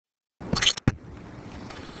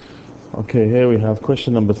Okay, here we have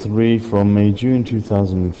question number 3 from May-June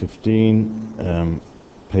 2015,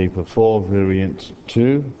 paper 4, variant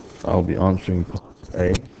 2. I'll be answering part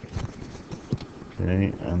A.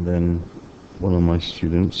 Okay, and then one of my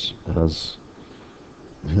students has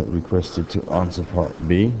requested to answer part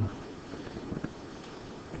B.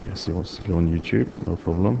 I guess he wants to go on YouTube, no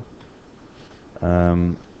problem.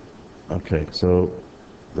 Okay, so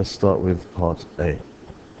let's start with part A.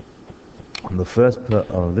 On the first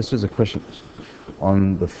this is a question.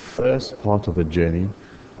 On the first part of a journey,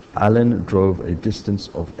 Alan drove a distance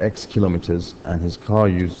of X kilometers and his car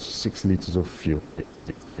used 6 liters of fuel.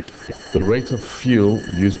 The rate of fuel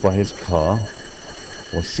used by his car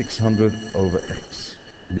was 600 over X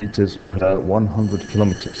liters per 100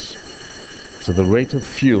 kilometers. So the rate of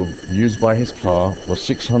fuel used by his car was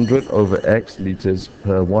 600 over X liters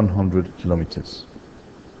per 100 kilometers.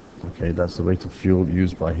 Okay, that's the rate of fuel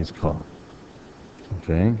used by his car.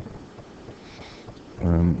 Okay.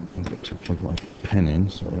 I've got to plug my pen in,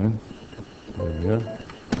 sorry. There we go.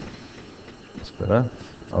 That's better.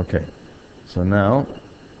 Okay. So now,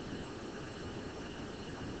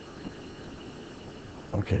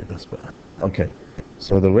 okay, that's better. Okay.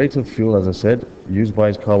 So the rate of fuel, as I said, used by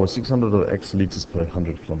his car was 600 over X liters per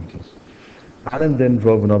 100 kilometers. Alan then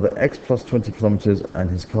drove another X plus 20 kilometers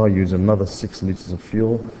and his car used another 6 liters of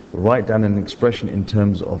fuel. Write down an expression in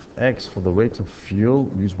terms of X for the rate of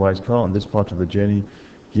fuel used by his car on this part of the journey.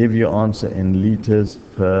 Give your answer in liters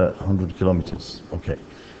per 100 kilometers. Okay,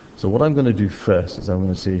 so what I'm going to do first is I'm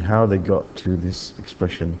going to see how they got to this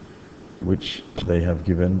expression which they have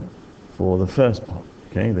given for the first part.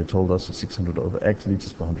 Okay, they told us 600 over X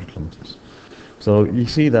liters per 100 kilometers. So you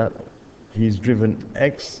see that he's driven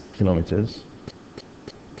X kilometers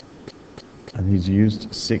and he's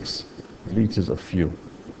used 6 liters of fuel.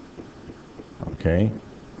 Okay,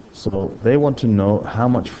 so they want to know how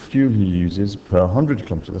much fuel he uses per 100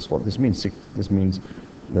 kilometers. That's what this means. This means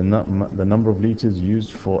the number of liters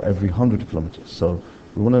used for every 100 kilometers. So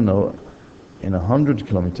we want to know in 100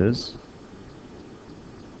 kilometers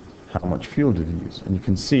how much fuel did he use. And you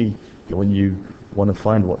can see that when you want to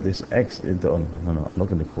find what this X is, no, I'm not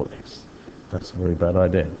going to call it X. That's a very bad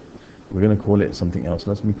idea. We're going to call it something else.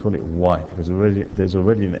 Let me call it Y, because there's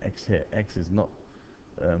already an X here. X is not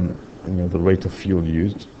the rate of fuel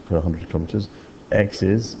used per 100 kilometers. X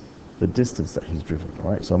is the distance that he's driven,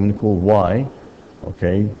 right? So I'm going to call Y,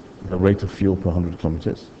 okay, the rate of fuel per 100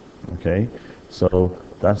 kilometers, okay? So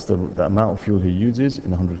that's the amount of fuel he uses in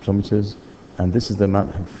 100 kilometers, and this is the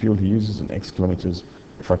amount of fuel he uses in X kilometers.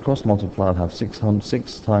 If I cross multiply, I'll have 6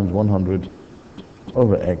 times 100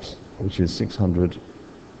 over X, which is 600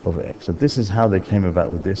 over X. So this is how they came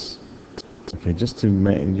about with this. Okay, just to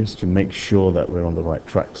make sure that we're on the right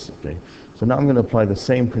tracks. Okay, so now I'm going to apply the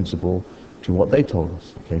same principle to what they told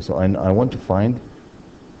us. Okay, so I want to find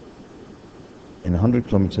in 100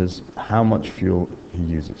 kilometers how much fuel he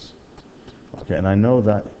uses. Okay, and I know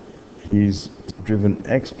that he's driven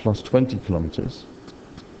X plus 20 kilometers.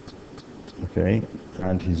 Okay,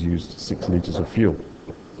 and he's used 6 liters of fuel.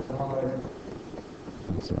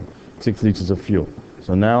 So 6 liters of fuel.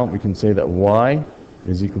 So now we can say that Y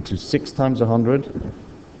is equal to 6 times 100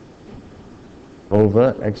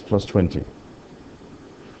 over X plus 20.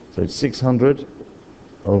 So it's 600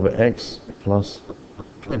 over X plus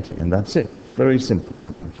 20, and that's it. Very simple.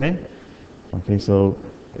 Okay. Okay. So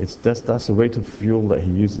that's the rate of fuel that he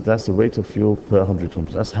uses. That's the rate of fuel per 100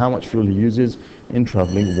 kilometers. That's how much fuel he uses in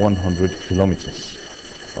traveling 100 kilometers.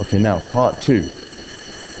 Okay. Now part 2.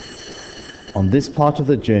 On this part of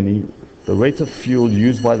the journey, the rate of fuel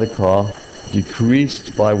used by the car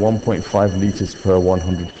decreased by 1.5 liters per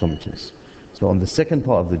 100 kilometers. So on the second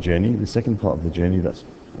part of the journey,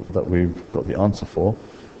 that we've got the answer for,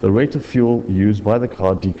 the rate of fuel used by the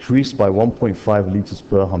car decreased by 1.5 liters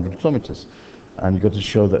per 100 kilometers. And you've got to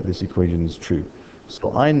show that this equation is true.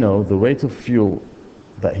 So I know the rate of fuel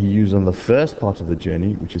that he used on the first part of the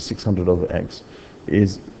journey, which is 600 over X,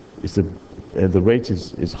 the rate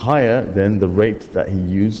is higher than the rate that he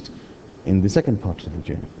used in the second part of the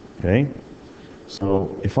journey. Okay,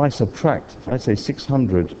 so if I say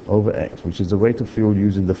 600 over X, which is the rate of fuel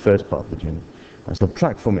used in the first part of the journey, I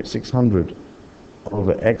subtract from it 600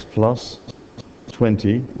 over X plus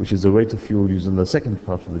 20, which is the rate of fuel used in the second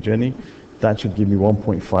part of the journey, that should give me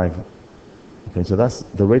 1.5. Okay, so that's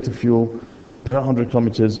the rate of fuel per 100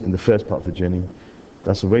 kilometers in the first part of the journey.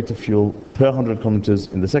 That's the rate of fuel per 100 kilometers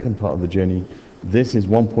in the second part of the journey. This is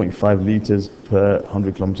 1.5 liters per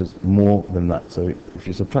 100 kilometers, more than that. So if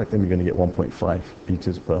you subtract them, you're going to get 1.5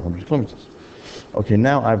 liters per 100 kilometers. Okay,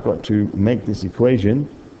 now I've got to make this equation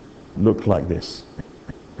look like this.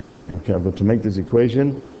 Okay, I've got to make this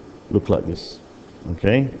equation look like this.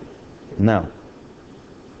 Okay? Now,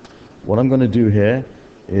 what I'm going to do here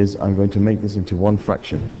is I'm going to make this into one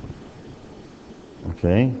fraction.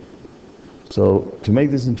 Okay? So to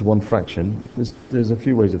make this into one fraction, there's a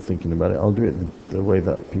few ways of thinking about it. I'll do it the way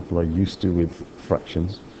that people are used to with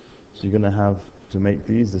fractions. So you're going to have to make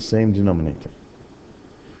these the same denominator.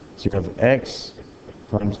 So you have x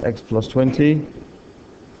times x plus 20,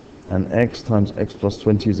 and x times x plus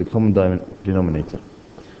 20 is a common denominator.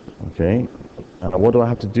 Okay? And what do I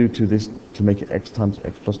have to do to this to make it x times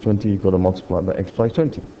x plus 20? You've got to multiply by x plus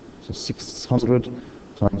 20. So 600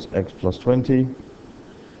 times x plus 20.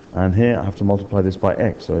 And here I have to multiply this by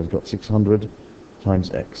x, so I've got 600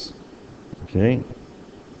 times x. Okay,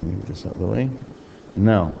 move this out of the way.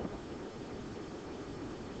 Now,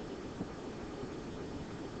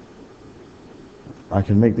 I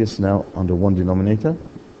can make this now under one denominator.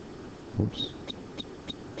 Oops.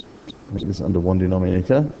 Make this under one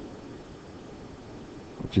denominator,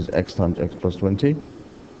 which is x times x plus 20.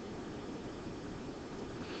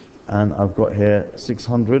 And I've got here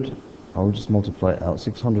 600. I'll just multiply it out.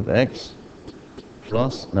 600x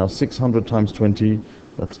plus, now 600 times 20,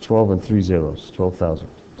 that's 12 and 3 zeros, 12,000.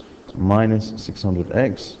 Minus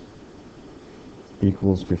 600x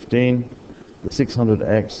equals 15. The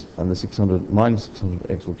 600x and the 600 minus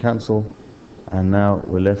 600x will cancel. And now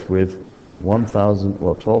we're left with 1,000,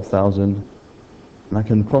 well, 12,000. And I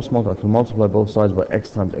can multiply both sides by x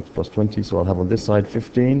times x plus 20. So I'll have on this side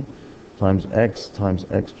 15 times x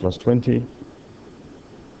plus 20.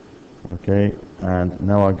 Okay, and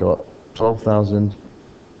now I got 12,000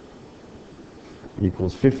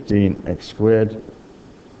 equals 15x squared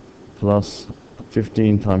plus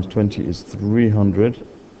 15 times 20 is 300x,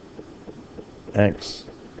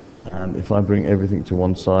 and if I bring everything to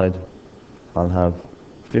one side, I'll have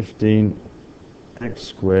 15x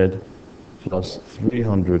squared plus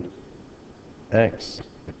 300x.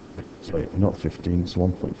 Sorry, not 15, it's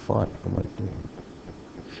 1.5. What am I doing?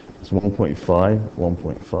 It's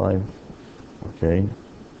 1.5. Okay,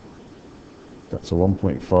 that's a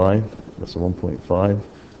 1.5, that's a 1.5,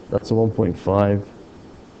 that's a 1.5,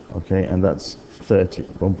 okay, and that's 30.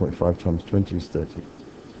 1.5 times 20 is 30.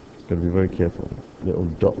 Got to be very careful. Little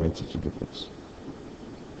dot makes such a difference.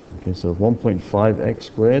 Okay, so 1.5x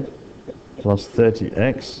squared plus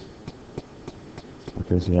 30x.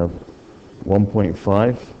 Okay, so you have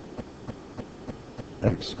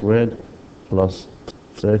 1.5x squared plus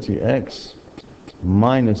 30x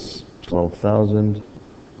minus 12,000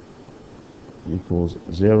 equals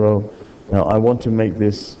 0. Now I want to make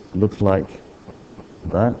this look like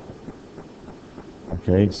that.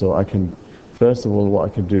 Okay, so I can, first of all,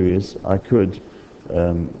 what I can do is I could,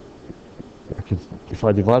 if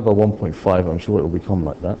I divide by 1.5, I'm sure it will become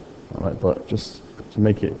like that. All right, but just to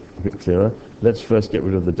make it a bit clearer, let's first get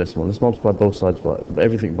rid of the decimal. Let's multiply both sides by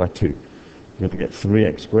everything by 2. You're going to get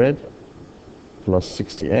 3x squared plus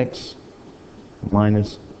 60x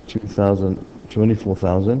minus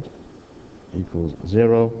 24,000 equals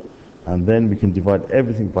 0. And then we can divide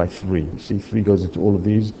everything by 3. See, 3 goes into all of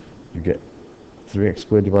these. You get 3x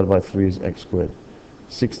squared divided by 3 is x squared.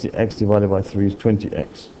 60x divided by 3 is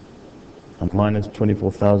 20x. And minus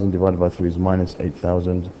 24,000 divided by 3 is minus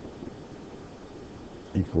 8,000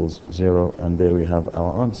 equals 0. And there we have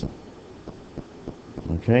our answer.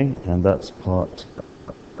 Okay, and that's part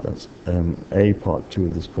part 2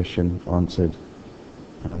 of this question answered.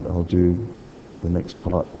 And I'll do the next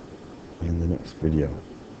part in the next video.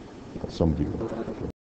 Somebody will.